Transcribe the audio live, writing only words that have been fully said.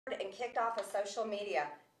getting kicked off of social media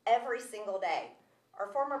every single day. Our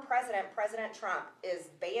former president, President Trump, is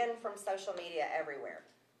banned from social media everywhere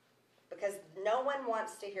because no one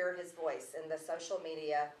wants to hear his voice in the social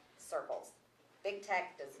media circles. Big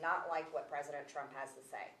tech does not like what President Trump has to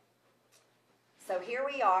say. So here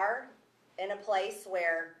we are in a place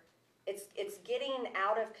where it's getting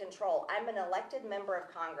out of control. I'm an elected member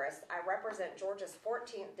of Congress. I represent Georgia's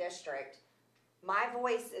 14th district. My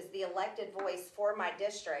voice is the elected voice for my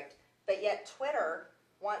district, but yet Twitter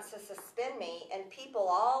wants to suspend me, and people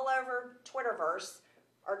all over Twitterverse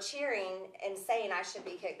are cheering and saying I should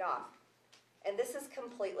be kicked off. And this is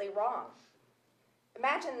completely wrong.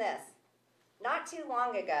 Imagine this. Not too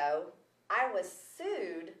long ago, I was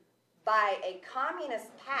sued by a communist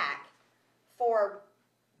PAC for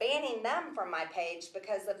banning them from my page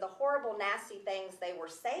because of the horrible, nasty things they were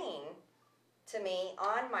saying to me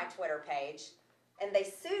on my Twitter page. And they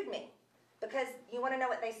sued me because, you want to know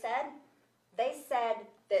what they said? They said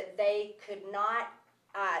that they could not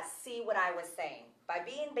see what I was saying. By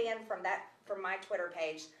being banned from my Twitter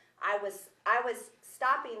page, I was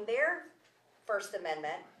stopping their First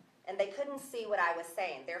Amendment, and they couldn't see what I was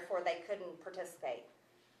saying. Therefore, they couldn't participate.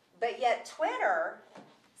 But yet Twitter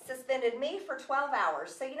suspended me for 12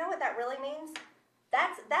 hours. So you know what that really means?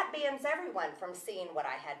 That bans everyone from seeing what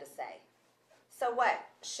I had to say. So what?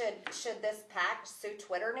 Should this PAC sue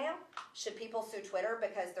Twitter now? Should people sue Twitter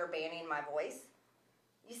because they're banning my voice?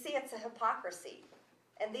 You see, it's a hypocrisy.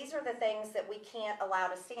 And these are the things that we can't allow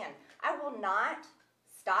to stand. I will not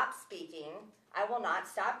stop speaking. I will not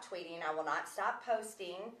stop tweeting. I will not stop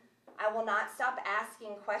posting. I will not stop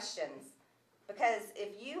asking questions. Because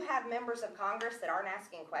if you have members of Congress that aren't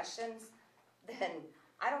asking questions, then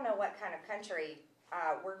I don't know what kind of country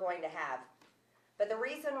we're going to have. But the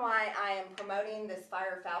reason why I am promoting this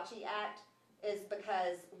Fire Fauci Act is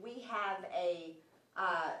because we have a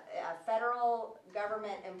federal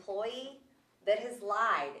government employee that has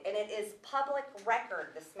lied, and it is public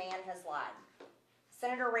record this man has lied.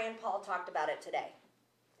 Senator Rand Paul talked about it today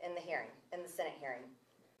in the hearing, in the Senate hearing.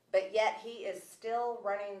 But yet he is still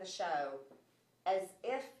running the show as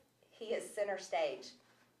if he is center stage,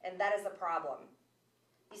 and that is a problem.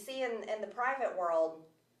 You see, in the private world,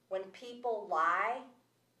 when people lie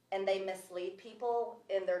and they mislead people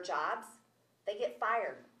in their jobs, they get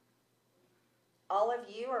fired. All of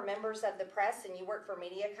you are members of the press and you work for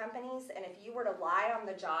media companies, and if you were to lie on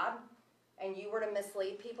the job and you were to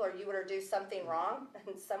mislead people, or you were to do something wrong,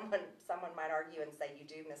 and someone might argue and say you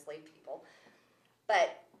do mislead people,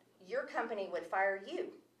 but your company would fire you.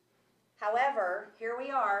 However, here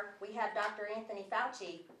we are, we have Dr. Anthony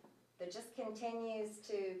Fauci that just continues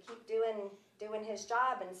to keep doing his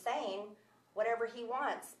job and saying whatever he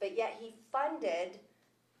wants, but yet he funded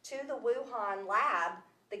to the Wuhan lab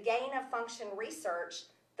the gain-of-function research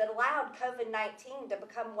that allowed COVID-19 to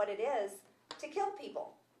become what it is, to kill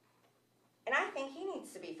people. And I think he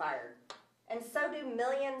needs to be fired. And so do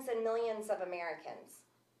millions and millions of Americans.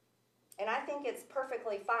 And I think it's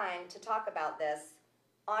perfectly fine to talk about this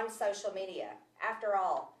on social media. After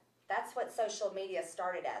all, that's what social media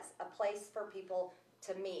started as, a place for people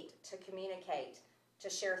to meet, to communicate, to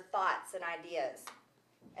share thoughts and ideas.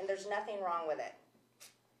 And there's nothing wrong with it.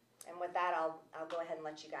 And with that, I'll go ahead and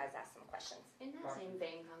let you guys ask some questions. In that same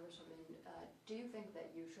vein, Congresswoman, do you think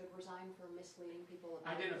that you should resign for misleading people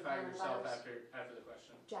about Identify yourself after the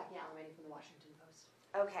question. Jackie Alamany from the Washington Post.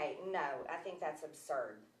 Okay, no, I think that's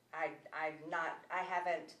absurd. I have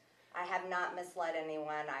not misled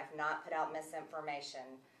anyone. I've not put out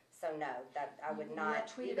misinformation. So no, that I would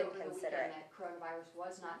not even consider it. That coronavirus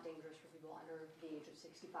was not dangerous for people under the age of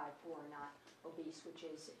 65 who are not obese, which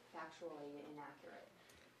is factually inaccurate.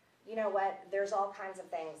 You know what? There's all kinds of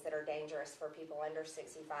things that are dangerous for people under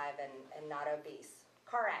 65 and not obese.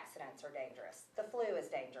 Car accidents are dangerous. The flu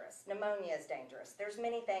is dangerous. Pneumonia is dangerous. There's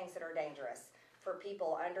many things that are dangerous for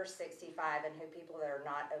people under 65 and people that are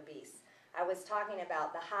not obese. I was talking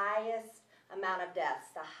about the highest amount of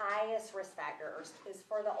deaths, the highest risk factor is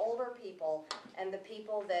for the older people and the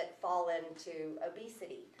people that fall into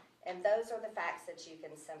obesity. And those are the facts that you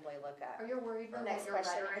can simply look up. Are you worried about Next your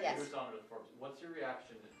question, rhetoric? yes. What's your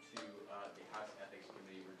reaction to the House Ethics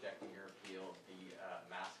Committee rejecting your appeal of the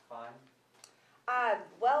mask fine?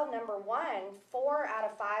 Well, number one, 4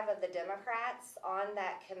 out of 5 of the Democrats on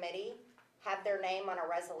that committee have their name on a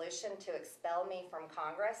resolution to expel me from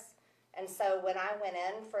Congress. And so when I went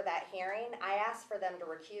in for that hearing, I asked for them to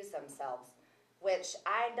recuse themselves, which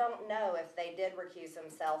I don't know if they did recuse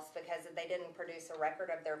themselves because they didn't produce a record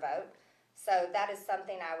of their vote. So that is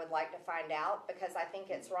something I would like to find out, because I think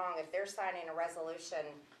it's wrong. If they're signing a resolution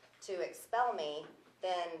to expel me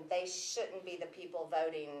then they shouldn't be the people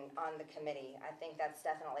voting on the committee. I think that's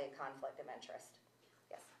definitely a conflict of interest.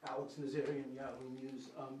 Yes. Alex Nazarian, Yahoo News.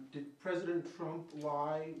 Did President Trump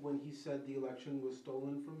lie when he said the election was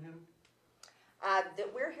stolen from him?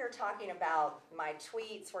 That we're here talking about my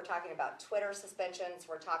tweets, we're talking about Twitter suspensions,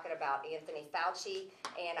 we're talking about Anthony Fauci,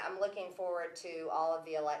 and I'm looking forward to all of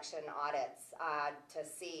the election audits to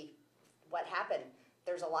see what happened.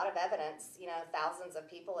 There's a lot of evidence, you know, thousands of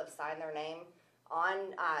people have signed their name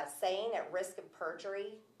on saying at risk of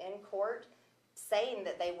perjury in court, saying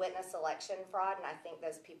that they witnessed election fraud, and I think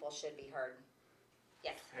those people should be heard.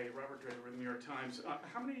 Yes. Hey, Robert Draper with the New York Times.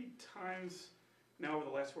 How many times now over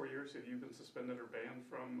the last 4 years have you been suspended or banned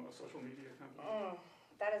from a social media company?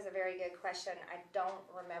 That is a very good question. I don't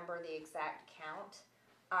remember the exact count.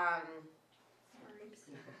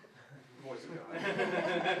 Voice of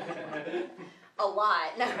God. A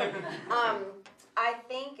lot. No. I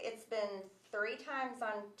think it's been 3 times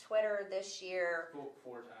on Twitter this year.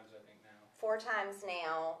 4 times, I think, now. 4 times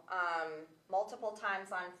now. Multiple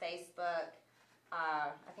times on Facebook.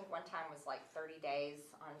 I think one time was like 30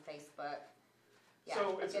 days on Facebook. Yeah,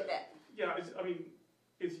 So a good bit. Yeah,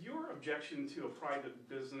 is your objection to a private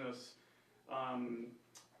business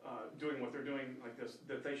doing what they're doing like this,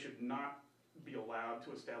 that they should not be allowed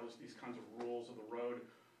to establish these kinds of rules of the road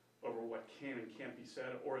over what can and can't be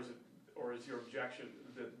said, or is your objection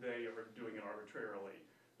that they are doing it arbitrarily,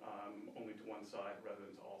 only to one side rather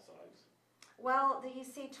than to all sides? Well, you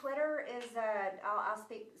see, Twitter is I'll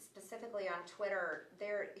speak specifically on Twitter.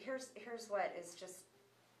 Here's what is just,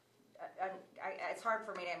 it's hard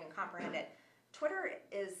for me to even comprehend it. Twitter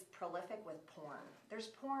is prolific with porn. There's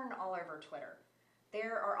porn all over Twitter.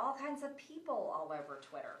 There are all kinds of people all over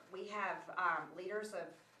Twitter. We have leaders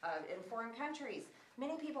in foreign countries.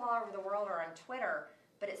 Many people all over the world are on Twitter,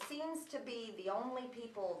 but it seems to be the only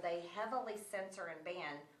people they heavily censor and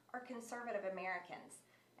ban are conservative Americans.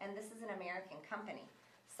 And this is an American company.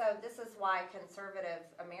 So this is why conservative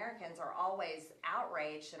Americans are always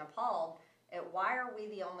outraged and appalled at why are we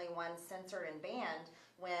the only ones censored and banned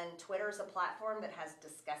when Twitter's a platform that has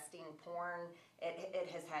disgusting porn, it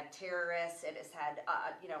has had terrorists, it has had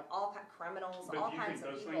all criminals, But all do you kinds think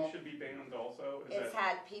of those people. things should be banned also? It's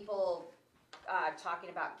had people talking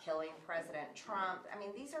about killing President Trump. I mean,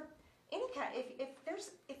 these are any kind.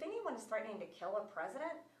 If anyone is threatening to kill a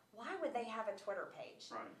president, why would they have a Twitter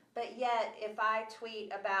page? Right. But yet, if I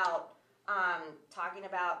tweet about talking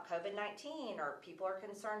about COVID-19 or people are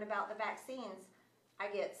concerned about the vaccines, I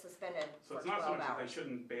get suspended So for it's not 12 so much that they hours.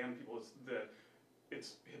 shouldn't ban people, it's that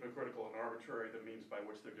it's hypocritical and arbitrary, the means by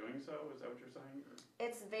which they're doing so? Is that what you're saying? Or?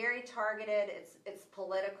 It's very targeted, it's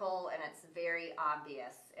political, and it's very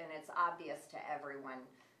obvious, and it's obvious to everyone.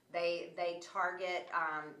 They target,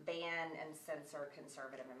 ban, and censor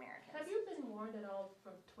conservative Americans. Have you been warned at all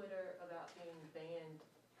from Twitter about being banned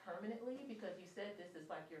permanently? Because you said this is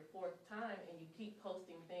like your 4th time and you keep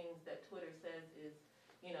posting things that Twitter says is,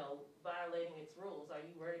 violating its rules. Are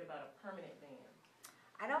you worried about a permanent ban?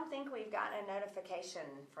 I don't think we've gotten a notification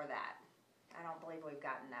for that. I don't believe we've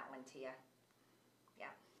gotten that one, Tia.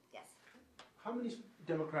 Yeah, yes. How many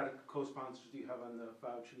Democratic co-sponsors do you have on the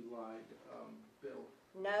Fauci-lied bill?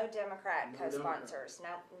 No Democrat No co-sponsors.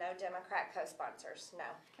 No Democrat co-sponsors. No.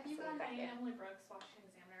 Have you gotten a Emily Brooks, Washington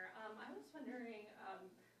Examiner? I was wondering,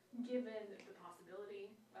 given the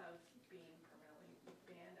possibility of being permanently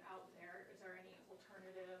banned out there, is there any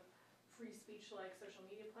alternative free speech-like social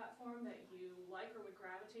media platform that you like or would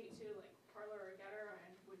gravitate to, like Parler or Getter?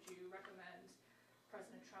 And would you recommend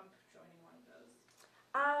President Trump joining one of those?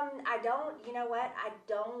 I don't. You know what? I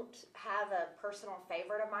don't have a personal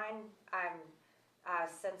favorite of mine.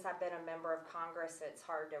 Since I've been a member of Congress, it's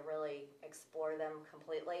hard to really explore them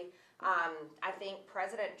completely. I think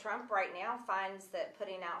President Trump right now finds that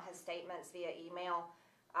putting out his statements via email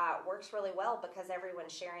works really well because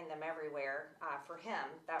everyone's sharing them everywhere. For him,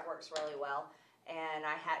 that works really well. And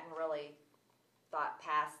I hadn't really thought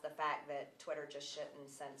past the fact that Twitter just shouldn't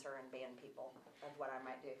censor and ban people of what I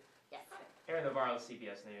might do. Yes. Aaron Navarro,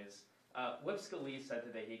 CBS News. Whip Scalise said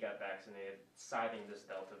today he got vaccinated, citing this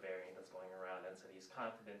Delta variant that's going around, and said he's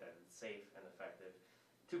confident that it's safe and effective.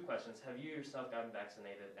 2 questions. Have you yourself gotten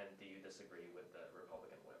vaccinated, and do you disagree with the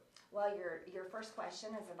Republican whip? Well, your first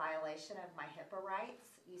question is a violation of my HIPAA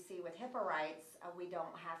rights. You see, with HIPAA rights, we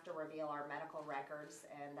don't have to reveal our medical records,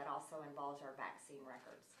 and that also involves our vaccine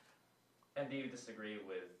records. And do you disagree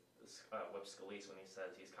with Whip Scalise when he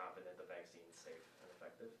says he's confident the vaccine is safe and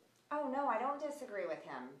effective? Oh, no, I don't disagree with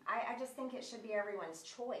him. I just think it should be everyone's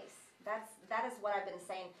choice. That is what I've been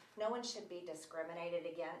saying. No one should be discriminated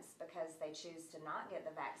against because they choose to not get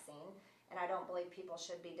the vaccine. And I don't believe people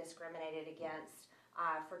should be discriminated against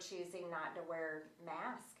for choosing not to wear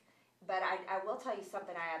masks. But I will tell you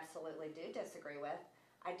something I absolutely do disagree with.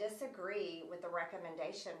 I disagree with the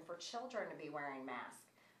recommendation for children to be wearing masks.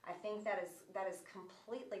 I think that is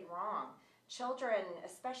completely wrong. Children,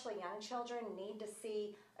 especially young children, need to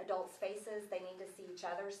see adults' faces. They need to see each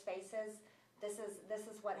other's faces. This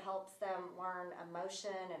is what helps them learn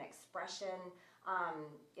emotion and expression.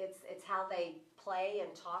 It's how they play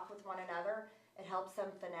and talk with one another. It helps them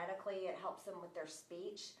phonetically. It helps them with their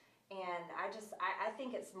speech. And I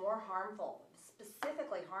think it's more harmful,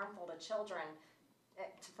 specifically harmful to children,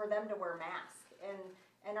 for them to wear masks.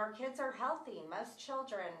 And our kids are healthy. Most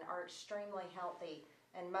children are extremely healthy,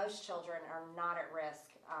 and most children are not at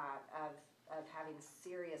risk of having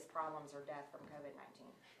serious problems or death from COVID-19.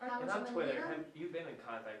 And on Congresswoman Twitter, Leader? have you been in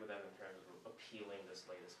contact with them in terms of appealing this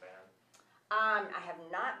latest ban? I have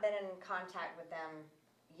not been in contact with them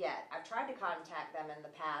yet. I've tried to contact them in the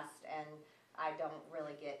past, and I don't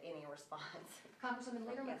really get any response. Congresswoman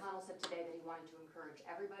Leader Yes. McConnell said today that he wanted to encourage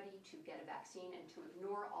everybody to get a vaccine and to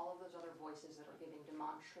ignore all of those other voices that are giving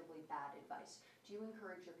demonstrably bad advice. Do you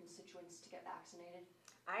encourage your constituents to get vaccinated?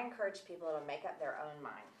 I encourage people to make up their own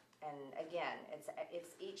mind. And again,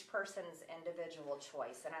 it's each person's individual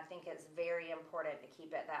choice, and I think it's very important to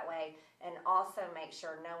keep it that way, and also make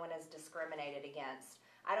sure no one is discriminated against.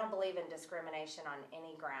 I don't believe in discrimination on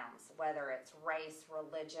any grounds, whether it's race,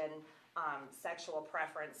 religion, sexual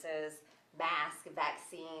preferences, mask,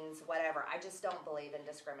 vaccines, whatever. I just don't believe in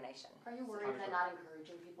discrimination. Are you worried that not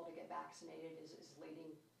encouraging people to get vaccinated is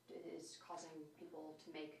causing people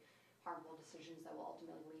to make harmful decisions that will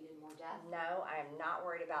ultimately lead in more death? No, I'm not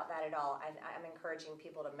worried about that at all. I'm encouraging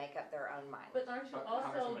people to make up their own mind. But aren't you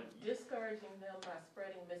also Congresswoman- discouraging them by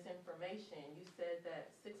spreading misinformation? You said that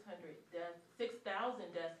 6,000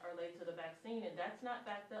 deaths are related to the vaccine, and that's not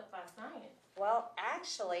backed up by science. Well,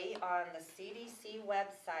 actually, on the CDC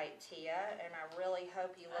website, Tia, and I really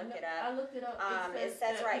hope you look it I up. looked it up. It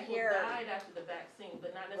says that right people here- died after the vaccine,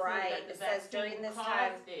 but not necessarily Right, that the it says during vaccine this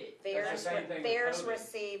time, caused it. That's the same thing with VAERS COVID.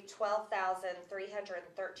 received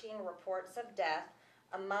 12,313 reports of death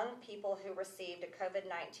among people who received a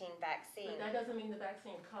COVID-19 vaccine. But that doesn't mean the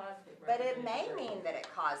vaccine caused it. But it may Representative mean that it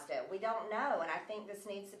caused it. We don't know, and I think this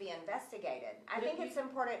needs to be investigated. I But think you- it's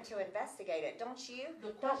important to investigate it, don't you?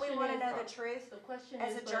 The Don't we question want to is- know the truth? The question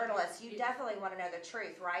As is. a but journalist, you it- definitely want to know the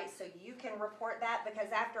truth, right? So you can report that,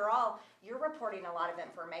 because after all, you're reporting a lot of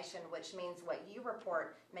information, which means what you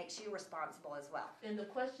report makes you responsible as well. And the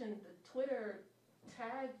question, the Twitter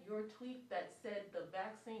tagged your tweet that said the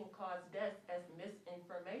vaccine caused death as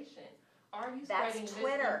misinformation. Are you That's spreading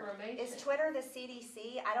Twitter. misinformation? Is Twitter the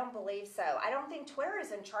CDC? I don't believe so. I don't think Twitter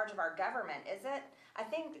is in charge of our government, is it? I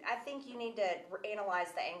think you need to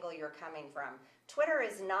analyze the angle you're coming from. Twitter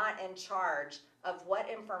is not in charge of what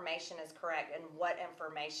information is correct and what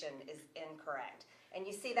information is incorrect. And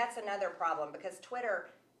you see, that's another problem, because Twitter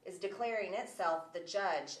is declaring itself the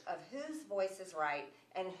judge of whose voice is right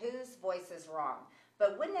and whose voice is wrong.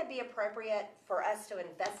 But wouldn't it be appropriate for us to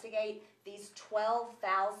investigate these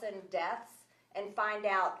 12,000 deaths and find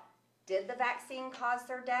out, did the vaccine cause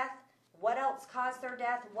their death? What else caused their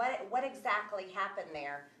death? What exactly happened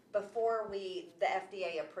there before the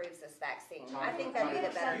FDA approves this vaccine? I think that'd be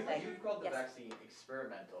the better thing. You've called the Yes. vaccine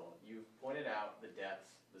experimental. You've pointed out the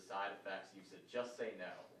deaths, the side effects. You said just say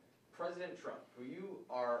no. President Trump, who you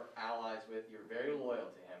are allies with, you're very loyal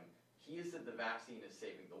to him. He has said the vaccine is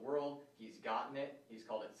saving the world. He's gotten it. He's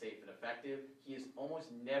called it safe and effective. He has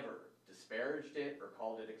almost never disparaged it or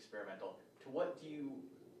called it experimental. To what do you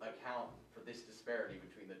account for this disparity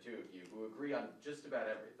between the two of you, who agree on just about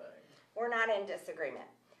everything? We're not in disagreement.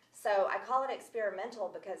 So I call it experimental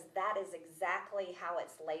because that is exactly how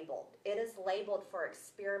it's labeled. It is labeled for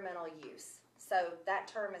experimental use. So that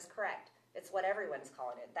term is correct. It's what everyone's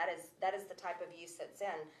calling it. That is the type of use it's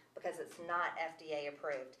in, because it's not FDA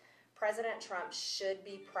approved. President Trump should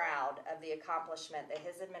be proud of the accomplishment that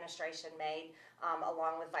his administration made,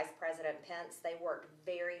 along with Vice President Pence. They worked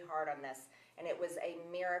very hard on this, and it was a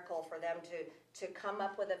miracle for them to come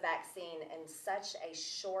up with a vaccine in such a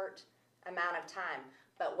short amount of time.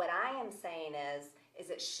 But what I am saying is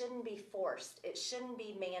it shouldn't be forced. It shouldn't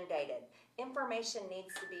be mandated. Information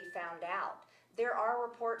needs to be found out. There are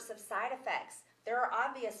reports of side effects. There are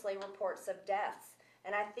obviously reports of deaths.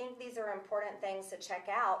 And I think these are important things to check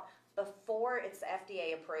out before it's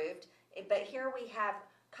FDA approved. But here we have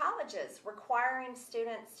colleges requiring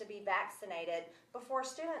students to be vaccinated before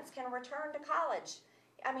students can return to college.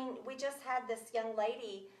 I mean, we just had this young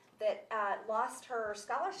lady that lost her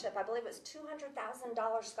scholarship. I believe it was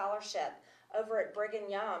 $200,000 scholarship over at Brigham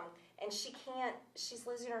Young, and she's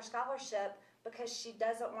losing her scholarship because she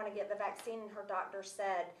doesn't want to get the vaccine, and her doctor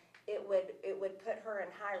said it would put her in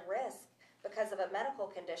high risk because of a medical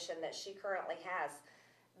condition that she currently has.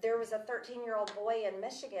 There was a 13-year-old boy in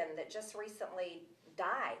Michigan that just recently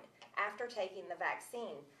died after taking the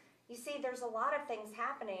vaccine. You see, there's a lot of things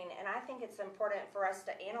happening, and I think it's important for us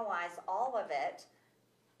to analyze all of it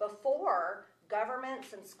before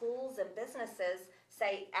governments and schools and businesses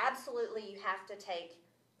say, absolutely, you have to take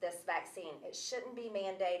this vaccine. It shouldn't be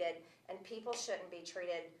mandated, and people shouldn't be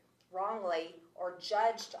treated wrongly or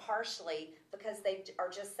judged harshly because they are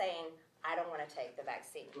just saying, I don't want to take the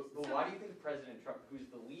vaccine. But why do you think President Trump, who's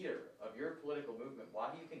the leader of your political movement,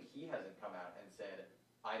 why do you think he hasn't come out and said,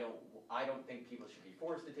 I don't think people should be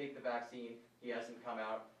forced to take the vaccine? He hasn't come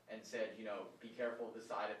out and said, you know, be careful of the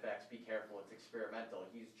side effects, be careful, it's experimental.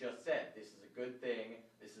 He's just said, this is a good thing,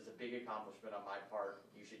 this is a big accomplishment on my part,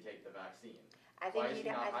 you should take the vaccine. Why is he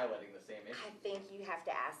not highlighting the same issue? I think you have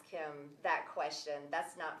to ask him that question.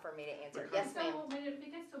 That's not for me to answer. Because- Yes, ma'am. So when it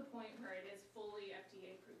gets to a point where it is fully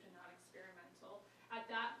FDA approved and not experimental, at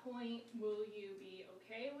that point, will you be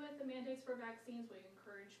okay with the mandates for vaccines? Will you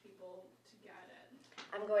encourage people to get it?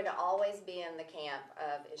 I'm going to always be in the camp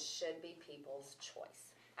of it should be people's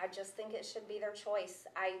choice. I just think it should be their choice.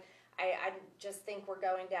 I just think we're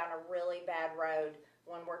going down a really bad road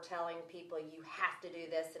when we're telling people you have to do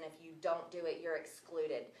this, and if you don't do it, you're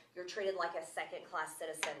excluded. You're treated like a second-class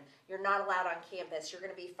citizen. You're not allowed on campus. You're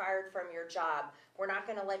going to be fired from your job. We're not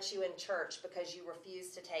going to let you in church because you refuse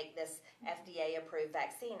to take this FDA-approved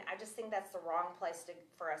vaccine. I just think that's the wrong place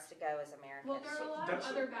for us to go as Americans. Well, there are a lot of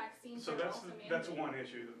other vaccines So that are that's, also mandated. that's one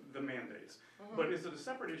issue, the mandates. Mhm. But is it a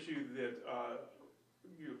separate issue that,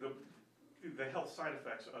 the health side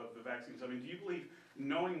effects of the vaccines? I mean, do you believe,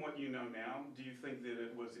 knowing what you know now, do you think that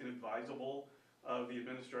it was inadvisable of the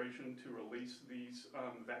administration to release these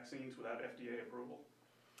vaccines without FDA approval?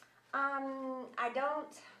 I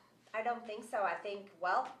don't think so. I think,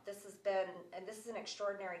 well, this is an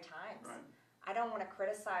extraordinary times. Right. I don't want to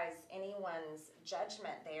criticize anyone's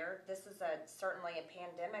judgment there. This is certainly a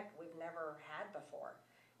pandemic we've never had before.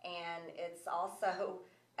 And it's also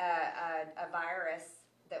a virus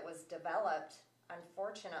that was developed,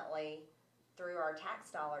 unfortunately, through our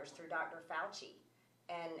tax dollars, through Dr. Fauci,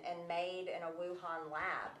 and made in a Wuhan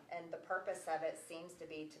lab. And the purpose of it seems to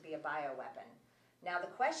be a bioweapon. Now, the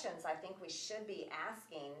questions I think we should be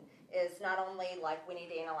asking is not only like we need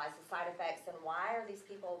to analyze the side effects and why are these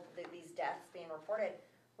these deaths being reported,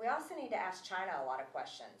 we also need to ask China a lot of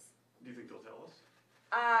questions. Do you think they'll tell us?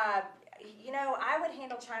 I would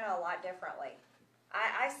handle China a lot differently.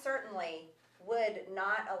 I certainly would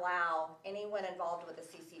not allow anyone involved with the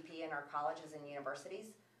CCP in our colleges and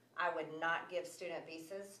universities. I would not give student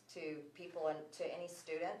visas to any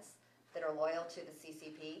students that are loyal to the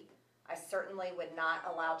CCP. I certainly would not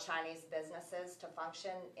allow Chinese businesses to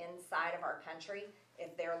function inside of our country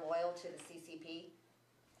if they're loyal to the CCP.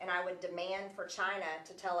 And I would demand for China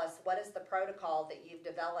to tell us what is the protocol that you've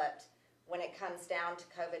developed when it comes down to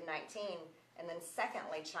COVID-19. And then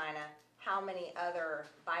secondly, China, how many other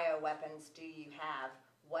bioweapons do you have?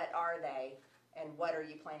 What are they? And what are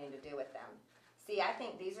you planning to do with them? See, I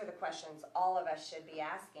think these are the questions all of us should be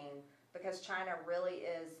asking because China really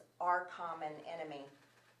is our common enemy.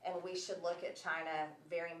 And we should look at China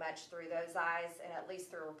very much through those eyes, and at least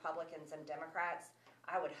through Republicans and Democrats.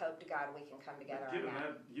 I would hope to God we can come together on Given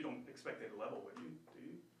that. that, you don't expect a level, would you? Do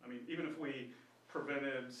you? I mean, even if we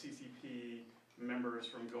prevented CCP members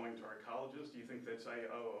from going to our colleges, do you think they'd say,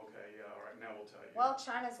 oh, okay, yeah, all right, now we'll tell you? Well,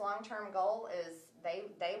 China's long-term goal is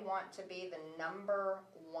they want to be the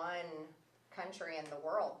 #1 country in the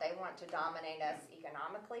world. They want to dominate us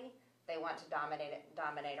economically. They want to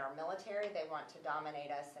dominate our military. They want to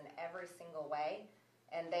dominate us in every single way,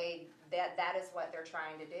 and that is what they're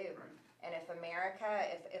trying to do. Right. And if America,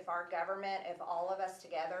 if our government, if all of us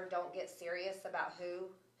together don't get serious about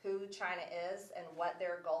who China is and what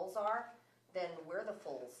their goals are, then we're the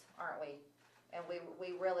fools, aren't we? And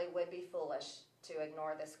we really would be foolish to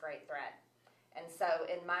ignore this great threat. And so,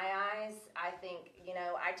 in my eyes, I think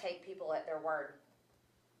I take people at their word.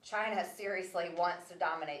 China seriously wants to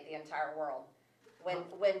dominate the entire world.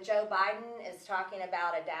 When Joe Biden is talking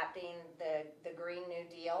about adapting the Green New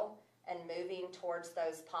Deal and moving towards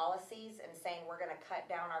those policies and saying we're going to cut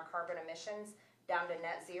down our carbon emissions down to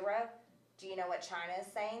net zero, do you know what China is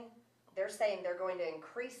saying? They're saying they're going to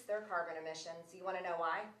increase their carbon emissions. You want to know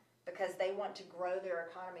why? Because they want to grow their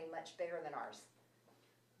economy much bigger than ours.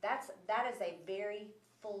 That is a very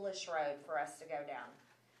foolish road for us to go down.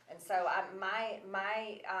 And so my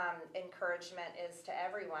encouragement is to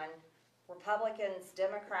everyone, Republicans,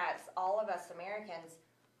 Democrats, all of us Americans,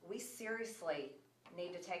 we seriously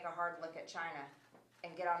need to take a hard look at China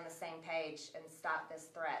and get on the same page and stop this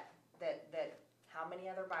threat. That how many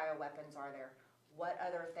other bioweapons are there? What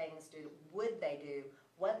other things would they do?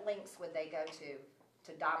 What links would they go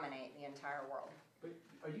to dominate the entire world? But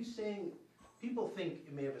are you saying, people think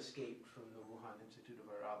it may have escaped from the Wuhan Institute of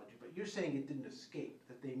Virology, but you're saying it didn't escape,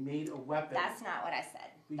 that they made a weapon? That's not what I said.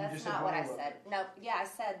 But you That's just said not what I bioweapon. said. No, yeah, I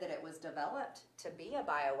said that it was developed to be a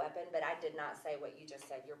bioweapon, but I did not say what you just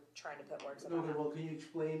said. You're trying to put words in my Okay, mouth. well, can you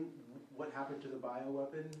explain what happened to the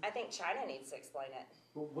bioweapon? I think China needs to explain it.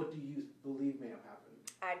 What do you believe may have happened?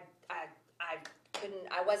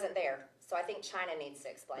 I wasn't there, so I think China needs to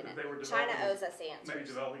explain it. They were China developing- owes us Maybe answers.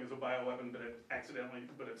 developing as a bioweapon,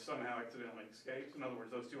 but it somehow accidentally escapes. In other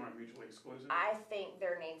words, those two aren't mutually exclusive. I think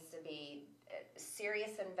there needs to be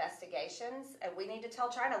serious investigations, and we need to tell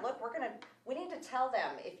China, look, we need to tell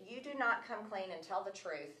them, if you do not come clean and tell the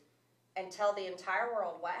truth and tell the entire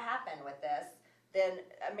world what happened with this, then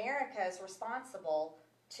America is responsible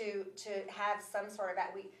to have some sort of,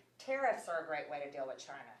 tariffs are a great way to deal with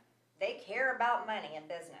China. They care about money and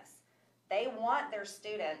business. They want their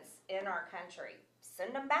students in our country.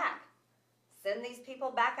 Send them back. Send these people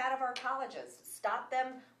back out of our colleges. Stop them.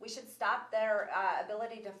 We should stop their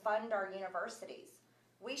ability to fund our universities.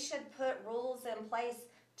 We should put rules in place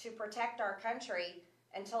to protect our country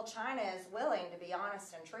until China is willing to be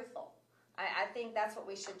honest and truthful. I think that's what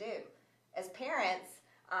we should do. As parents,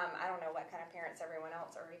 I don't know what kind of parents everyone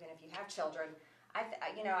else, or even if you have children,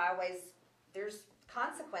 there's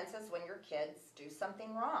consequences when your kids do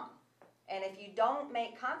something wrong. And if you don't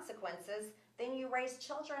make consequences, then you raise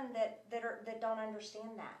children that don't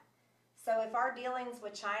understand that. So if our dealings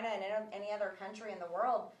with China and any other country in the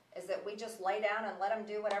world is that we just lay down and let them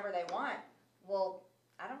do whatever they want, well,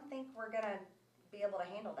 I don't think we're going to be able to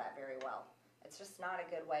handle that very well. It's just not a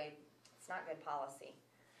good way. It's not good policy.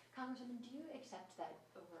 Congresswoman, do you accept that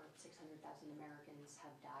over 600,000 Americans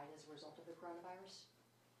have died as a result of the coronavirus?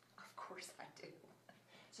 Of course I do.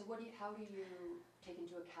 So how do you take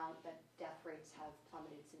into account that death rates have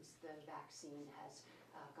plummeted since the vaccine has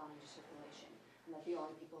gone into circulation, and that the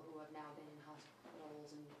only people who have now been in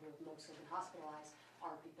hospitals and who have mostly been hospitalized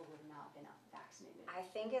are people who have not been vaccinated? I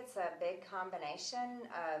think it's a big combination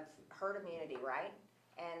of herd immunity, right?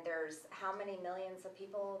 And there's how many millions of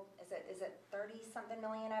people, is it 30-something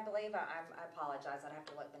million, I believe? I apologize, I'd have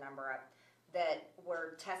to look the number up, that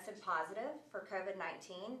were tested positive for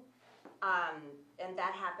COVID-19. And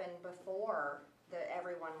that happened before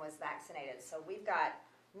everyone was vaccinated. So we've got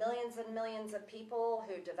millions and millions of people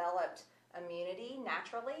who developed immunity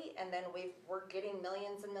naturally, and then we're getting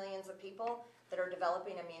millions and millions of people that are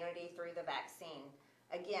developing immunity through the vaccine.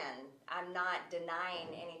 Again, I'm not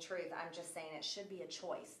denying any truth. I'm just saying it should be a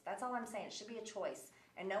choice. That's all I'm saying. It should be a choice.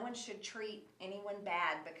 And no one should treat anyone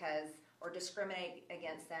bad or discriminate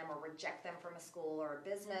against them or reject them from a school or a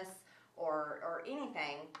business or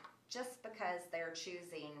anything just because they're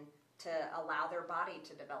choosing to allow their body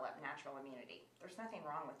to develop natural immunity. There's nothing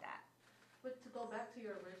wrong with that. But to go back to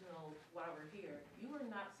your original, why we're here, you were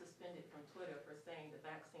not suspended from Twitter for saying the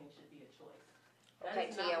vaccine should be a choice. That Okay,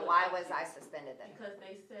 is not Tia, what why they was did. I suspended then? Because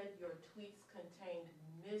they said your tweets contained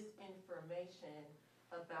misinformation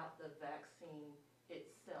about the vaccine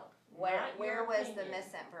itself. Not Where your was the opinion.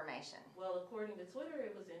 misinformation? Well, according to Twitter,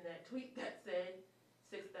 it was in that tweet that said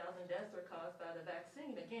 6,000 deaths were caused by the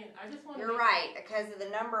vaccine. Again, I just want to You're right, because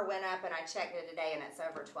the number went up and I checked it today and it's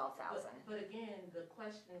over 12,000. But again, the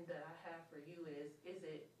question that I have for you is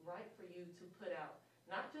it right for you to put out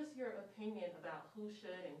not just your opinion about who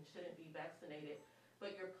should and shouldn't be vaccinated,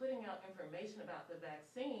 but you're putting out information about the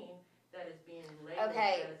vaccine that is being labeled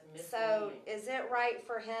Okay, as so misleading? is it right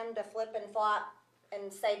for him to flip and flop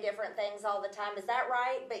and say different things all the time? Is that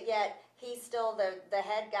right? But yet he's still the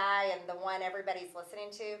head guy and the one everybody's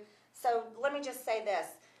listening to. So let me just say this.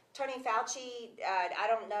 Tony Fauci, I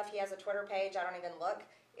don't know if he has a Twitter page. I don't even look.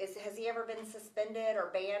 Has he ever been suspended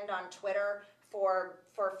or banned on Twitter for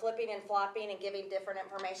flipping and flopping and giving different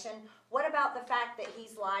information? What about the fact that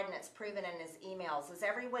he's lied and it's proven in his emails? Has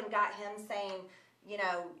everyone got him saying, you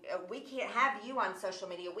know, we can't have you on social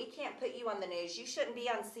media. We can't put you on the news. You shouldn't be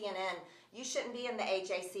on CNN. You shouldn't be in the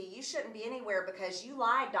AJC. You shouldn't be anywhere because you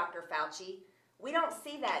lied, Dr. Fauci. We don't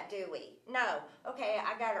see that, do we? No. Okay,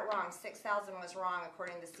 I got it wrong. 6,000 was wrong.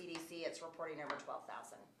 According to CDC, it's reporting over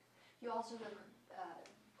 12,000. You also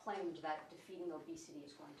claimed that defeating obesity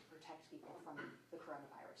is going to protect people from the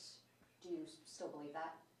coronavirus. Do you still believe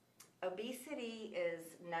that? Obesity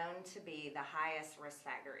is known to be the highest risk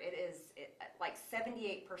factor. Like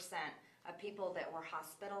 78% of people that were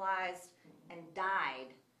hospitalized and died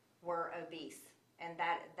were obese. And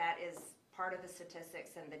that is part of the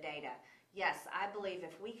statistics and the data. Yes, I believe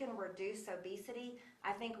if we can reduce obesity,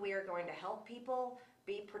 I think we are going to help people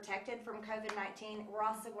be protected from COVID-19. We're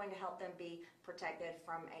also going to help them be protected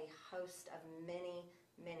from a host of many,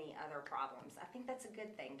 many other problems. I think that's a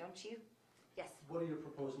good thing, don't you? Yes. What are your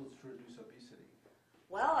proposals to reduce obesity?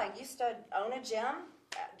 Well, I used to own a gym,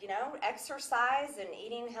 exercise and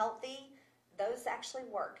eating healthy. Those actually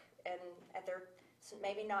work, and they're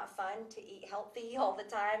maybe not fun to eat healthy all the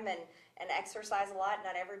time and exercise a lot.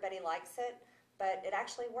 Not everybody likes it, but it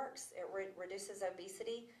actually works. It reduces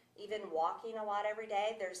obesity. Even walking a lot every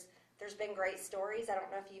day. There's been great stories. I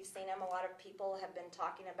don't know if you've seen them. A lot of people have been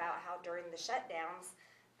talking about how during the shutdowns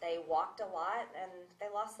they walked a lot and they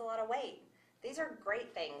lost a lot of weight. These are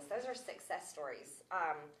great things. Those are success stories.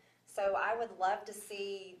 So I would love to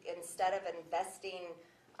see, instead of investing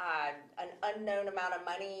an unknown amount of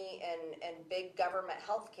money in big government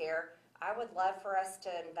health care, I would love for us to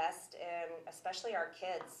invest in, especially our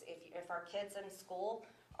kids. If our kids in school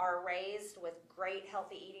are raised with great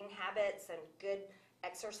healthy eating habits and good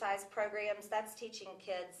exercise programs, that's teaching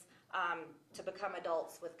kids to become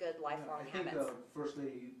adults with good lifelong habits. I think First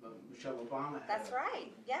Lady Michelle Obama had That's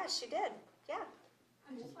right. Yeah, she did. Yeah.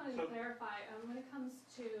 I just wanted to clarify, when it comes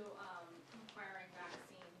to acquiring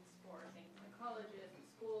vaccines for things like colleges and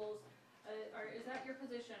schools, is that your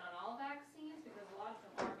position on all vaccines? Because a lot of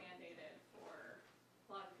them are mandated for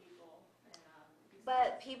a lot of people.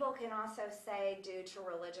 But people can also say, due to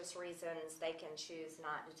religious reasons, they can choose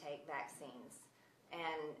not to take vaccines.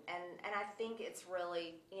 And I think it's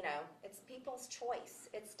really, it's people's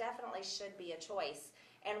choice. It's definitely should be a choice.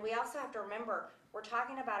 And we also have to remember, we're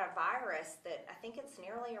talking about a virus that I think it's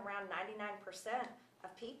nearly around 99%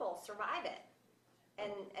 of people survive it.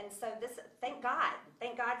 And so thank God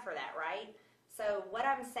for that, right? So what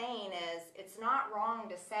I'm saying is, it's not wrong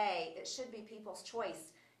to say it should be people's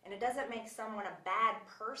choice. And it doesn't make someone a bad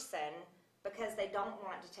person because they don't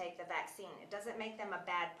want to take the vaccine. It doesn't make them a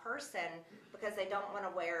bad person because they don't want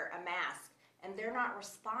to wear a mask. And they're not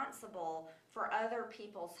responsible for other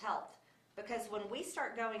people's health. Because when we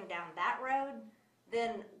start going down that road,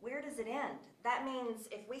 then where does it end? That means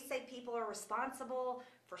if we say people are responsible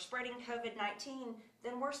for spreading COVID-19,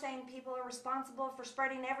 then we're saying people are responsible for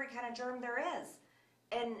spreading every kind of germ there is.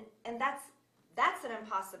 And that's an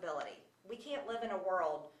impossibility. We can't live in a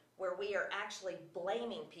world where we are actually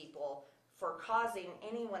blaming people for causing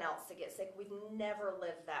anyone else to get sick. We've never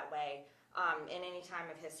lived that way in any time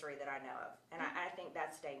of history that I know of. And I think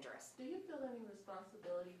that's dangerous. Do you feel any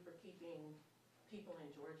responsibility for keeping people in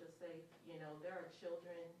Georgia safe? There are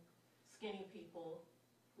children, skinny people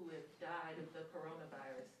who have died of the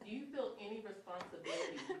coronavirus. Do you feel any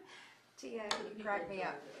responsibility Tia, to the you people crack of me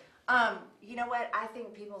up. Georgia? You know what? I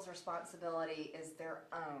think people's responsibility is their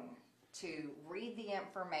own to read the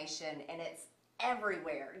information, and it's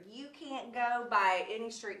everywhere. You can't go by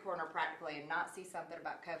any street corner practically and not see something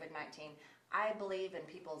about COVID-19. I believe in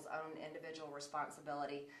people's own individual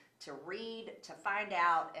responsibility to read, to find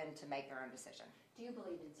out, and to make their own decision. Do you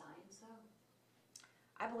believe in science, though?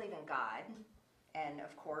 I believe in God, and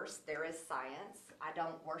of course there is science. I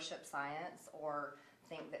don't worship science or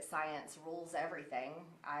think that science rules everything.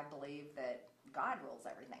 I believe that God rules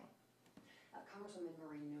everything. Congresswoman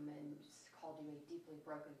Marie Newman called you a deeply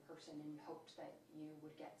broken person and hoped that you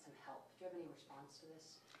would get some help. Do you have any response to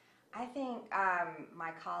this? I think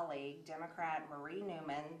my colleague, Democrat Marie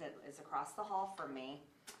Newman, that is across the hall from me,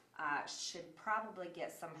 should probably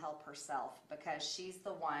get some help herself, because she's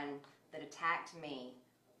the one that attacked me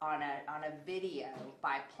on a video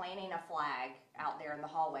by planting a flag out there in the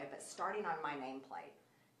hallway, but starting on my nameplate.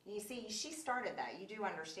 You see, she started that. You do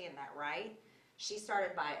understand that, right? She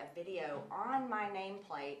started by a video on my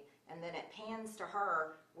nameplate, and then it pans to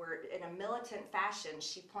her where in a militant fashion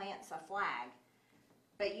she plants a flag.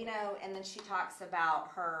 But and then she talks about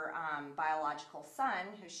her biological son,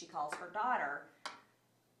 who she calls her daughter,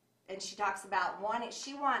 and she talks about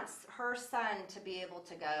she wants her son to be able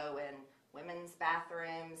to go in women's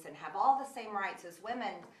bathrooms and have all the same rights as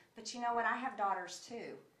women. But you know what? I have daughters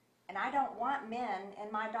too, and I don't want men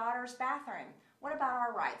in my daughter's bathroom. What about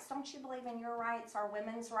our rights? Don't you believe in your rights, our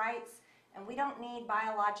women's rights? And we don't need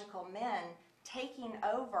biological men taking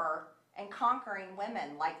over and conquering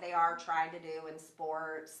women like they are trying to do in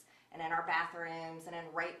sports and in our bathrooms and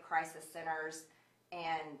in rape crisis centers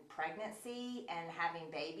and pregnancy and having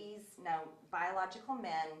babies. No, biological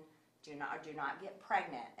men do not get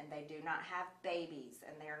pregnant, and they do not have babies,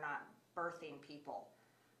 and they are not birthing people.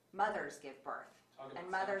 Mothers give birth, and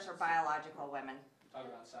mothers are biological women. Talk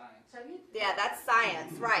about science. Yeah, that's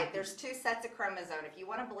science, right. There's two sets of chromosomes. If you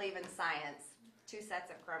want to believe in science, two sets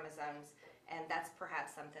of chromosomes, And that's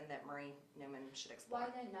perhaps something that Marie Newman should explore.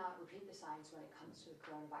 Why then not repeat the science when it comes to the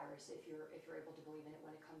coronavirus if you're able to believe in it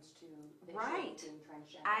when it comes to the issue Right. of being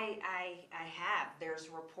transgender? I have.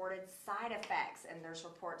 There's reported side effects and there's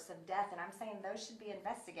reports of death, and I'm saying those should be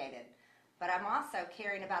investigated. But I'm also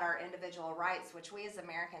caring about our individual rights, which we as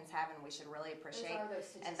Americans have and we should really appreciate.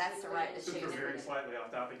 And that's the right Since we're veering slightly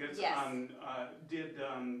off topic, it's, Yes. did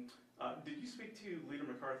you speak to Leader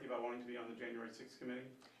McCarthy about wanting to be on the January 6th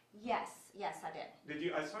committee? Yes, I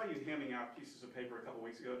did. I saw you handing out pieces of paper a couple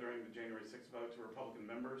weeks ago during the January 6th vote to Republican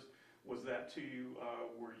members. Was that to you,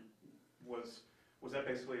 was that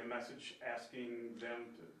basically a message asking them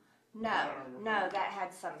to? No, that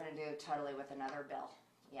had something to do totally with another bill.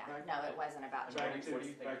 Yeah, no, it wasn't about Back January to- what do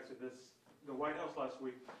you 6th. think? Back to this, the White House last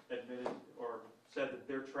week admitted or said that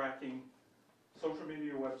they're tracking social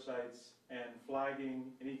media websites and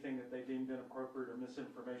flagging anything that they deemed inappropriate or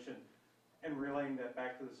misinformation and relaying that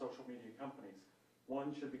back to the social media companies.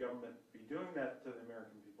 One, should the government be doing that to the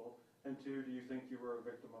American people? And two, do you think you were a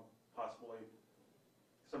victim of possibly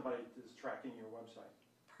somebody is tracking your website?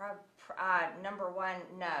 Number one,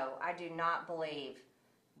 no, I do not believe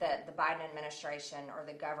that the Biden administration or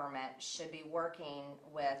the government should be working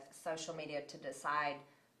with social media to decide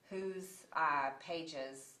whose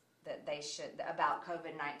pages that they should, about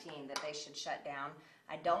COVID-19, that they should shut down.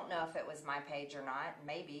 I don't know if it was my page or not.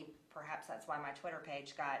 Maybe, perhaps that's why my Twitter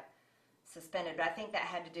page got suspended, but I think that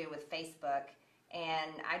had to do with Facebook.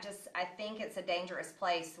 And I think it's a dangerous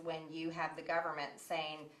place when you have the government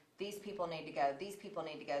saying, these people need to go, these people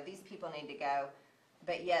need to go, these people need to go,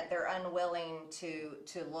 but yet they're unwilling to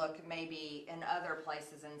look maybe in other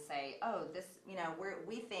places and say, oh, this,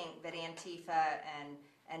 we think that Antifa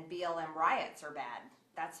and BLM riots are bad.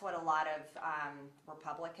 That's what a lot of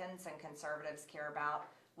Republicans and conservatives care about.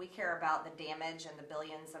 We care about the damage and the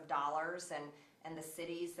billions of dollars and the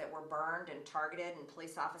cities that were burned and targeted and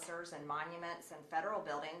police officers and monuments and federal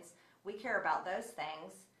buildings. We care about those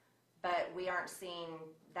things, but we aren't seeing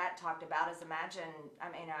that talked about as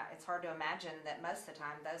it's hard to imagine that most of the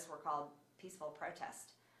time those were called peaceful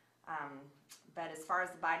protests. But as far as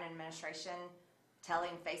the Biden administration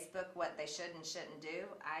telling Facebook what they should and shouldn't do,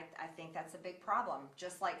 I think that's a big problem.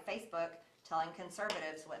 Just like Facebook telling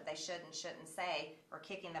conservatives what they should and shouldn't say or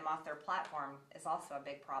kicking them off their platform is also a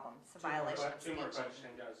big problem. It's a violation of Two more speech.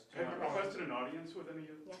 questions, guys. Have you requested an audience with any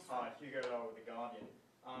of you? Yes. Hi, Hugo Lowe with The Guardian.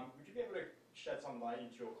 Would you be able to shed some light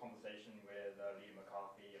into your conversation with Leader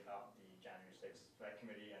McCarthy about the January 6th Select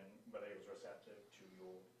Committee and whether he was receptive to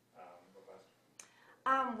your request?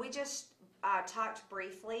 We just talked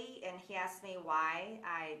briefly, and he asked me why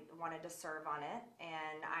I wanted to serve on it,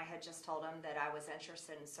 and I had just told him that I was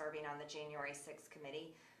interested in serving on the January 6th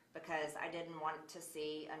committee because I didn't want to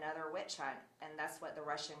see another witch hunt, and that's what the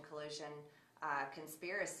Russian collusion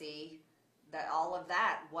conspiracy, that all of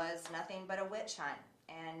that was nothing but a witch hunt,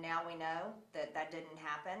 and now we know that that didn't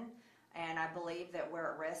happen, and I believe that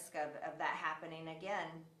we're at risk of that happening again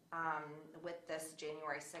with this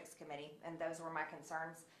January 6th committee, and those were my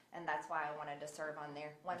concerns, and that's why I wanted to serve on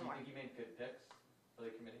there. One Do you more. think you made good picks for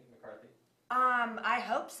the committee, McCarthy? I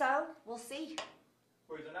hope so. We'll see.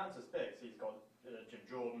 Well, he's announced his picks. He's got Jim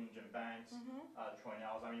Jordan, Jim Banks, Troy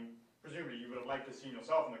Niles. I mean, presumably you would have liked to see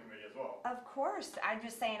yourself on the committee as well. Of course. I'm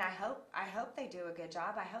just saying I hope they do a good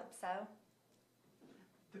job. I hope so.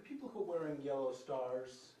 The people who are wearing yellow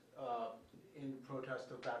stars in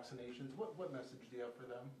protest of vaccinations, what message do you have for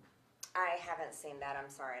them? I haven't seen that. I'm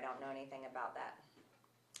sorry. I don't know anything about that.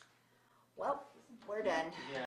 Well, we're done. Yeah.